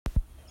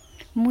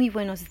Muy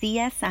buenos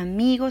días,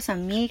 amigos,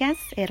 amigas,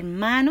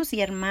 hermanos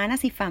y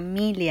hermanas y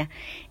familia.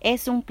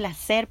 Es un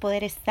placer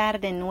poder estar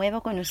de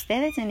nuevo con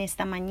ustedes en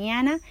esta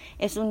mañana.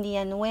 Es un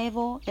día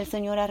nuevo. El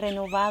Señor ha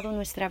renovado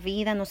nuestra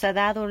vida, nos ha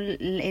dado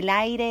el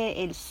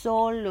aire, el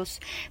sol, los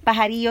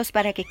pajarillos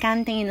para que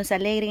canten y nos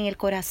alegren el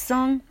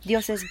corazón.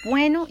 Dios es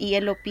bueno y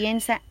Él lo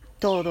piensa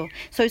todo.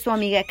 Soy su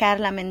amiga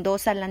Carla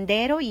Mendoza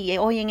Landero y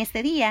hoy en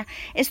este día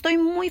estoy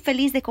muy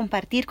feliz de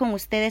compartir con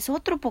ustedes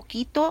otro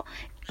poquito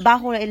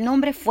bajo el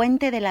nombre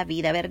Fuente de la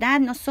Vida, ¿verdad?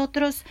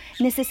 Nosotros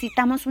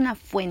necesitamos una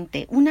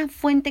fuente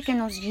que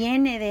nos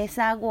llene de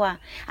esa agua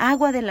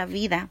de la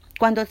vida.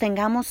 Cuando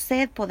tengamos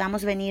sed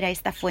podamos venir a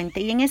esta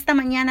fuente y en esta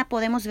mañana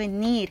podemos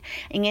venir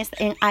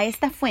a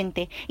esta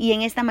fuente y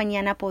en esta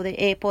mañana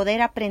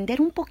poder aprender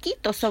un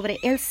poquito sobre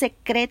el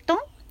secreto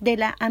de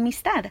la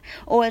amistad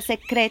o el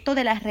secreto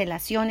de las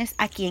relaciones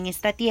aquí en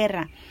esta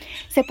tierra.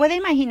 ¿Se puede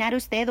imaginar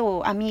usted,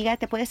 o amiga,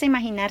 te puedes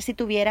imaginar si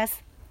tuvieras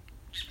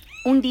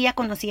un día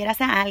conocieras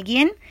a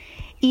alguien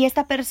y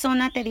esta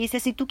persona te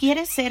dice, si tú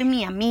quieres ser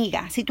mi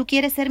amiga, si tú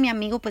quieres ser mi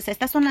amigo, pues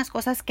estas son las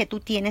cosas que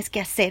tú tienes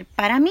que hacer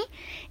para mí?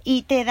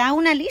 Y te da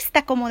una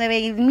lista como de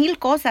 20,000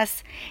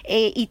 cosas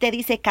y te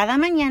dice, cada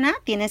mañana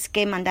tienes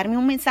que mandarme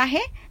un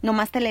mensaje,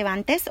 nomás te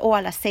levantes o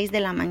a las 6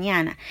 de la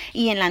mañana.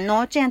 Y en la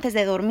noche antes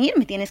de dormir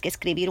me tienes que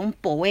escribir un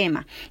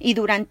poema. Y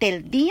durante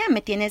el día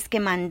me tienes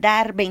que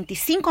mandar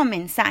 25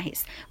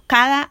 mensajes.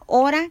 Cada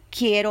hora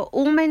quiero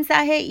un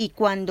mensaje y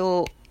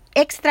cuando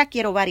extra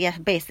quiero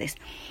varias veces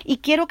y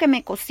quiero que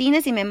me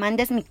cocines y me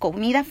mandes mi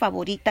comida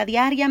favorita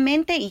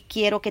diariamente y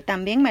quiero que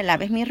también me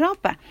laves mi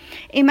ropa.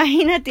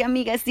 Imagínate,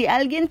 amiga, si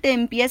alguien te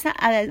empieza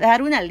a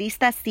dar una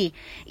lista así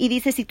y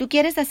dice, si tú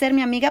quieres ser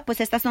mi amiga, pues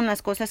estas son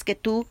las cosas que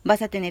tú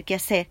vas a tener que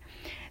hacer.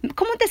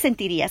 ¿Cómo te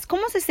sentirías?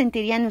 ¿Cómo se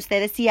sentirían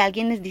ustedes si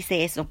alguien les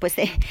dice eso? Pues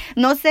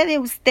no sé de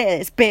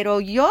ustedes, pero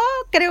yo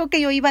creo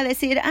que yo iba a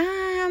decir,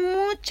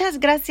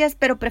 muchas gracias,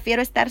 pero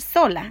prefiero estar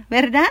sola,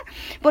 ¿verdad?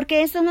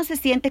 Porque eso no se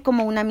siente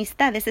como una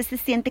amistad, ese se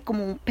siente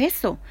como un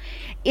peso.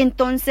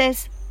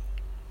 Entonces,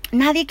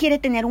 nadie quiere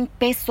tener un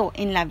peso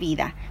en la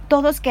vida.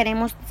 Todos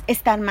queremos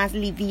estar más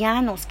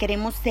livianos,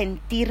 queremos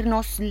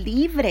sentirnos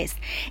libres.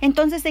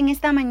 Entonces, en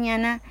esta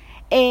mañana,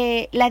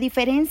 la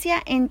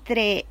diferencia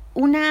entre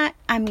una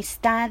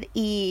amistad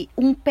y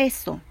un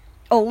peso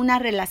o una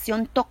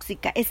relación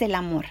tóxica es el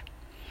amor.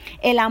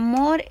 El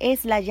amor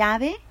es la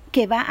llave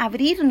que va a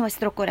abrir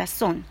nuestro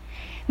corazón.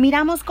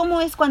 Miramos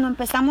cómo es cuando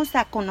empezamos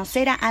a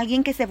conocer a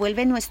alguien que se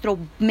vuelve nuestro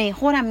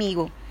mejor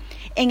amigo.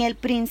 En el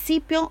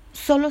principio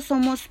solo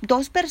somos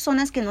dos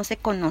personas que no se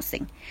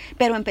conocen,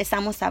 pero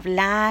empezamos a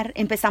hablar,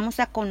 empezamos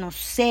a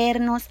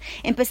conocernos,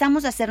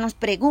 empezamos a hacernos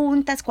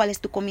preguntas, ¿cuál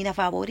es tu comida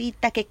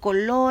favorita? ¿Qué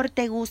color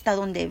te gusta?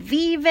 ¿Dónde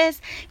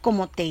vives?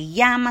 ¿Cómo te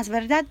llamas?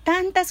 ¿Verdad?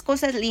 Tantas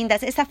cosas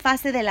lindas. Esa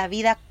fase de la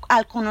vida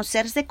al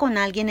conocerse con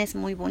alguien es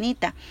muy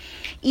bonita.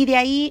 Y de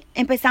ahí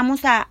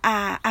empezamos a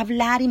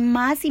hablar y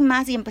más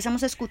y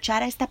empezamos a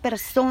escuchar a esta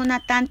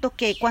persona tanto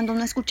que cuando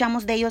no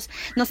escuchamos de ellos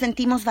nos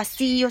sentimos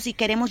vacíos y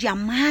queremos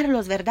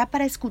llamarlos, ¿verdad?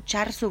 Para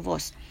escuchar su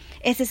voz.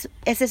 Ese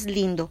es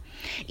lindo.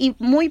 Y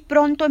muy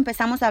pronto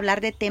empezamos a hablar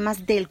de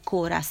temas del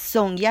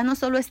corazón. Ya no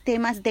solo es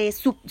temas de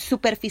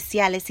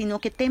superficiales, sino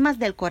que temas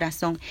del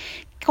corazón.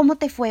 ¿Cómo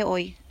te fue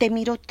hoy? Te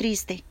miro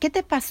triste. ¿Qué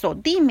te pasó?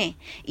 Dime.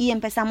 Y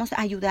empezamos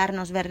a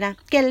ayudarnos, ¿verdad?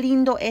 Qué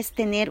lindo es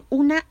tener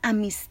una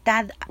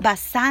amistad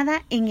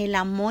basada en el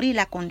amor y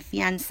la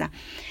confianza.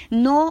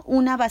 No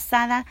una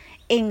basada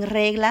en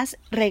reglas,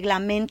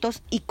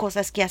 reglamentos y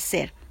cosas que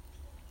hacer.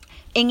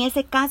 En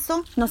ese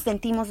caso nos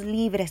sentimos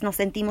libres, nos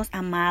sentimos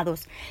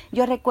amados.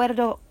 Yo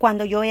recuerdo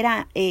cuando yo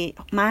era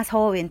más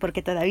joven,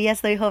 porque todavía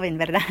soy joven,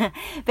 ¿verdad?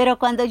 Pero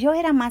cuando yo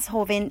era más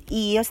joven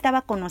y yo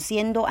estaba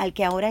conociendo al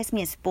que ahora es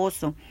mi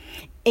esposo,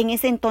 en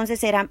ese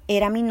entonces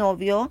era mi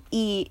novio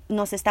y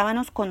nos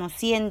estábamos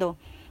conociendo.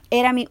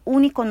 Era mi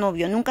único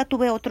novio, nunca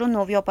tuve otro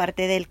novio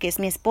aparte del que es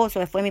mi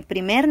esposo. Fue mi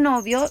primer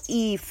novio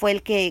y fue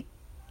el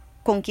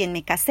con quien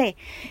me casé.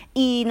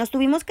 Y nos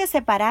tuvimos que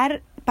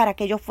separar para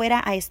que yo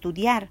fuera a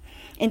estudiar.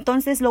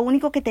 Entonces lo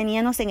único que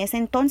teníamos en ese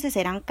entonces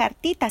eran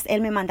cartitas. Él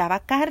me mandaba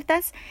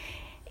cartas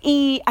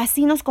y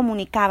así nos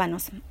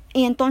comunicábamos.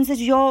 Y entonces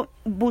yo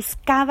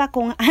buscaba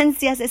con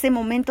ansias ese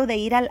momento de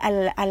ir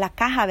a la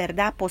caja,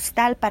 ¿verdad?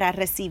 Postal para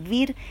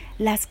recibir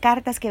las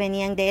cartas que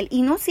venían de él.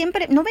 Y no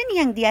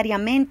venían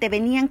diariamente,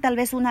 venían tal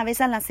vez una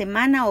vez a la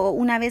semana o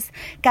una vez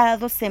cada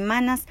 2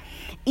 semanas.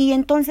 Y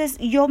entonces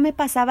yo me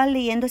pasaba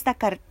leyendo esta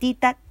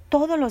cartita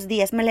todos los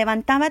días. Me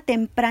levantaba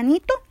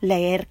tempranito,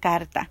 leer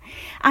carta.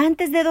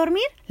 Antes de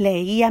dormir,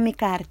 leía mi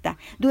carta.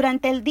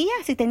 Durante el día,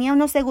 si tenía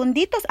unos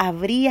segunditos,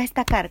 abría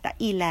esta carta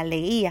y la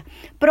leía.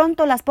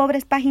 Pronto las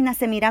pobres páginas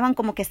se miraban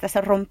como que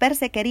hasta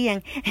romperse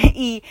querían.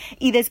 Y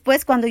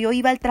después, cuando yo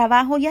iba al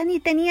trabajo, ya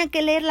ni tenía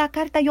que leer la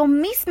carta. Yo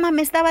misma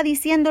me estaba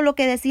diciendo lo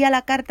que decía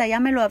la carta.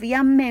 Ya me lo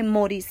había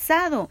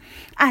memorizado.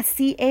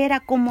 Así era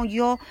como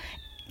yo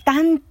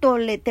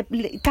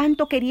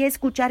tanto quería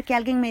escuchar que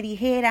alguien me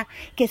dijera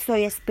que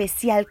soy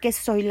especial, que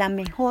soy la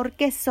mejor,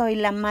 que soy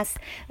la más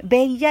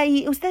bella.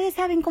 Y ustedes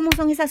saben cómo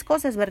son esas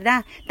cosas,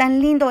 ¿verdad?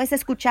 Tan lindo es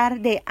escuchar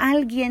de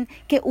alguien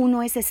que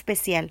uno es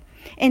especial.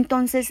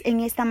 Entonces, en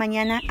esta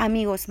mañana,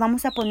 amigos,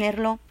 vamos a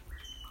ponerlo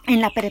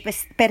en la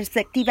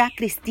perspectiva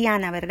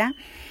cristiana, ¿verdad?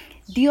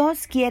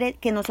 Dios quiere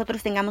que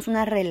nosotros tengamos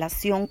una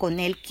relación con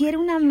Él, quiere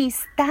una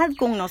amistad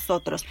con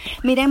nosotros.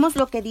 Miremos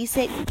lo que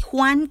dice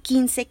Juan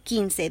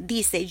 15:15.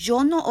 Dice,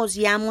 yo no os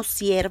llamo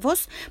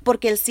siervos,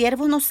 porque el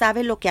siervo no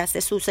sabe lo que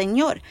hace su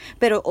Señor,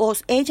 pero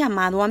os he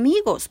llamado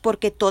amigos,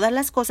 porque todas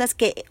las cosas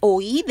que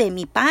oí de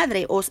mi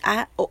Padre os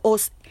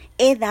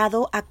he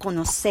dado a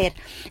conocer.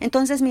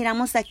 Entonces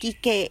miramos aquí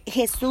que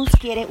Jesús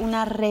quiere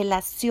una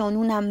relación,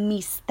 una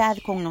amistad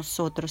con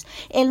nosotros.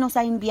 Él nos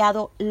ha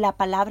enviado la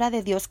palabra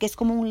de Dios, que es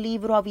como un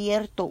libro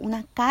abierto,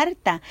 una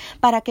carta,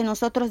 para que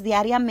nosotros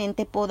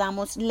diariamente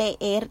podamos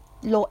leer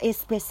lo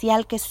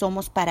especial que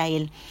somos para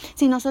Él.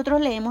 Si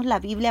nosotros leemos la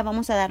Biblia,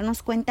 vamos a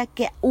darnos cuenta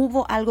que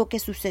hubo algo que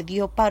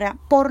sucedió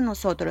por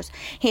nosotros.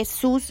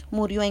 Jesús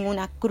murió en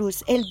una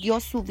cruz. Él dio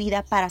su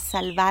vida para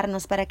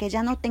salvarnos, para que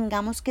ya no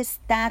tengamos que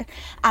estar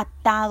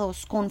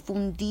atados,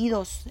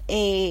 confundidos,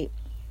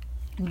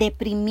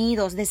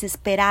 deprimidos,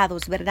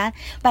 desesperados, ¿verdad?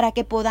 Para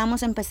que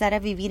podamos empezar a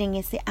vivir en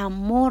ese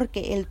amor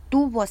que Él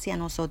tuvo hacia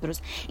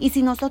nosotros. Y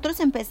si nosotros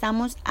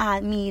empezamos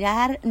a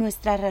mirar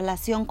nuestra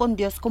relación con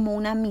Dios como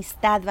una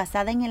amistad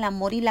basada en el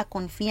amor y la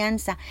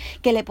confianza,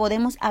 que le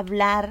podemos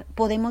hablar,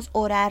 podemos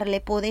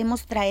orarle,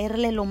 podemos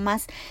traerle lo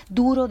más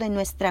duro de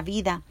nuestra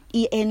vida,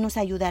 y Él nos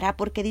ayudará,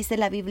 porque dice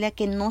la Biblia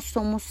que no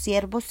somos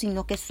siervos,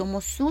 sino que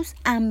somos sus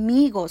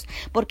amigos,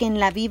 porque en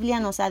la Biblia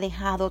nos ha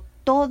dejado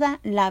toda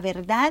la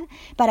verdad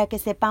para que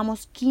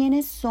sepamos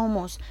quiénes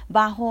somos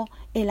bajo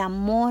el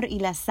amor y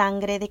la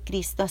sangre de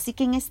Cristo. Así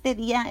que en este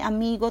día,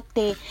 amigo,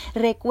 te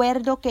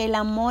recuerdo que el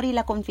amor y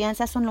la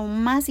confianza son lo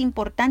más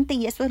importante,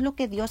 y eso es lo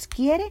que Dios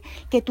quiere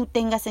que tú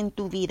tengas en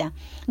tu vida.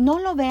 No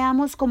lo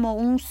veamos como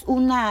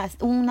unas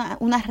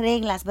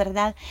reglas,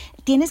 ¿verdad?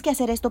 Tienes que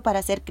hacer esto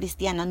para ser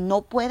cristiana,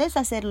 no puedes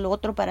hacer lo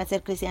otro para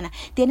ser cristiana.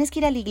 Tienes que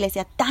ir a la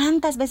iglesia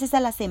tantas veces a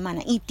la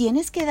semana, y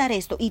tienes que dar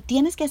esto, y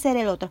tienes que hacer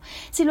el otro.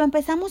 Si lo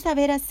empezamos a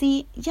ver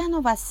así, ya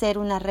no va a ser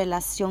una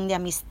relación de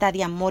amistad,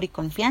 de amor y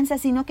confianza,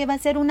 sino que va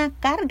a ser una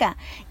carga.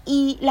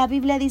 Y la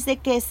Biblia dice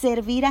que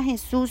servir a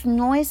Jesús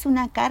no es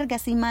una carga,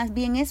 sino más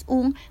bien es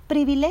un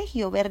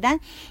privilegio, ¿verdad?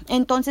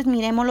 Entonces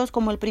miremoslos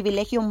como el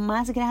privilegio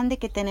más grande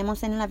que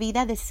tenemos en la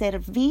vida, de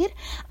servir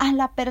a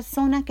la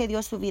persona que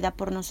dio su vida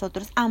por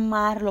nosotros,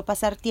 amarlo,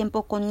 pasar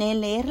tiempo con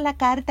Él, leer la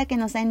carta que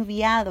nos ha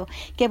enviado.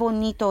 Qué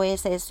bonito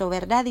es eso,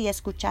 ¿verdad? Y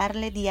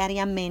escucharle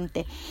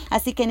diariamente.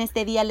 Así que en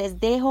este día les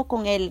dejo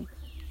con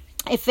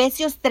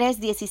Efesios 3,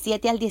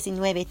 17 al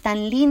 19,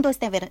 tan lindo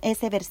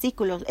estos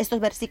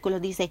versículos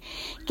dice,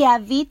 que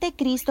habite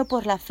Cristo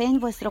por la fe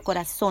en vuestro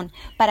corazón,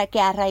 para que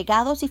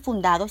arraigados y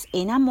fundados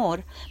en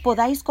amor,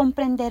 podáis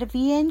comprender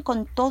bien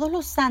con todos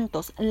los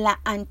santos la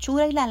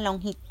anchura y la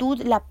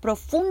longitud, la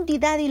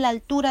profundidad y la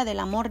altura del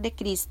amor de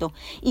Cristo,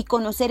 y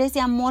conocer ese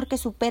amor que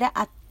supera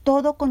a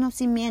todo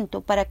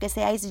conocimiento, para que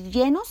seáis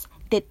llenos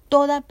de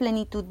toda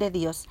plenitud de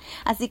Dios.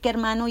 Así que,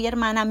 hermano y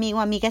hermana, amigo,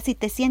 amiga, si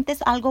te sientes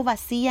algo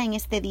vacía en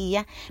este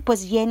día,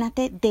 pues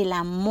llénate del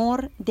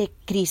amor de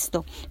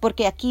Cristo,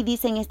 porque aquí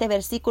dice en este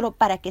versículo,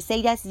 para que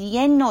seas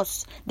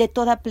llenos de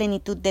toda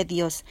plenitud de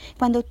Dios.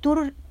 Cuando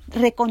tú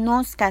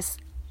reconozcas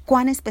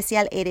cuán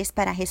especial eres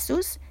para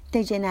Jesús,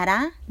 te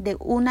llenará de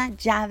una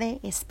llave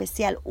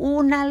especial,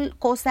 una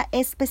cosa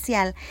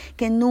especial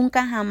que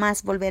nunca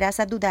jamás volverás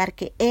a dudar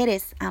que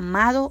eres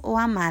amado o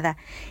amada.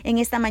 En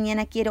esta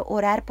mañana quiero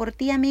orar por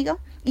ti, amigo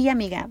y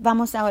amiga.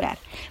 Vamos a orar.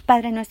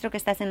 Padre nuestro que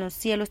estás en los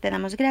cielos, te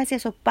damos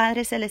gracias, oh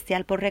Padre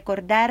celestial, por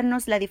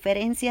recordarnos la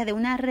diferencia de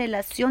una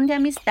relación de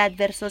amistad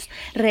versus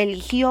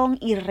religión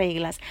y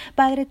reglas.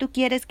 Padre, tú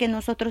quieres que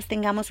nosotros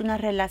tengamos una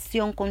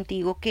relación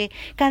contigo, que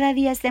cada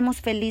día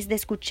estemos felices de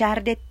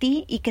escuchar de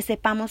ti, y que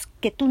sepamos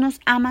que tú nos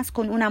amas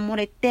con un amor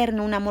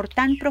eterno, un amor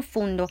tan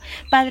profundo.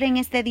 Padre, en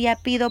este día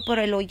pido por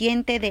el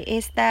oyente de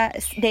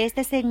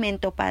este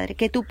segmento, Padre,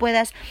 que tú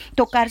puedas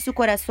tocar su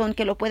corazón,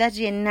 que lo puedas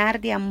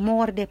llenar de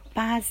amor, de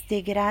paz,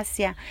 de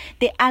gracia,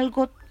 de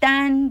algo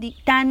tan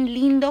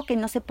lindo que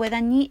no se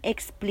pueda ni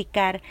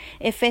explicar.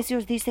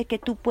 Efesios dice que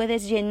tú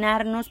puedes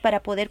llenarnos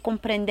para poder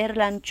comprender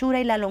la anchura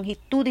y la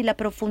longitud y la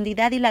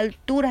profundidad y la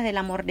altura del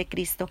amor de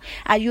Cristo.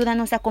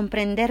 Ayúdanos a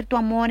comprender tu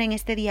amor en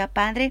este día,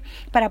 Padre,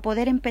 para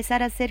poder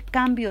empezar a hacer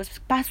cambios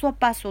paso a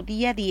paso,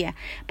 día a día,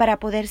 para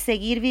poder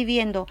seguir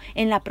viviendo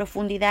en la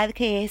profundidad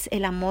que es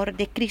el amor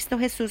de Cristo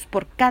Jesús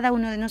por cada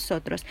uno de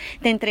nosotros.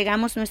 Te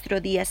entregamos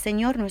nuestro día,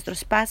 Señor,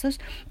 nuestros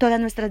pasos, todas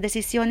nuestras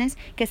decisiones,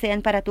 que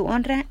sean para tu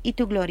honra y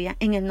tu gloria.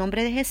 En el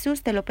nombre de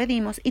Jesús te lo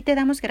pedimos y te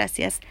damos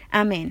gracias.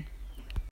 Amén.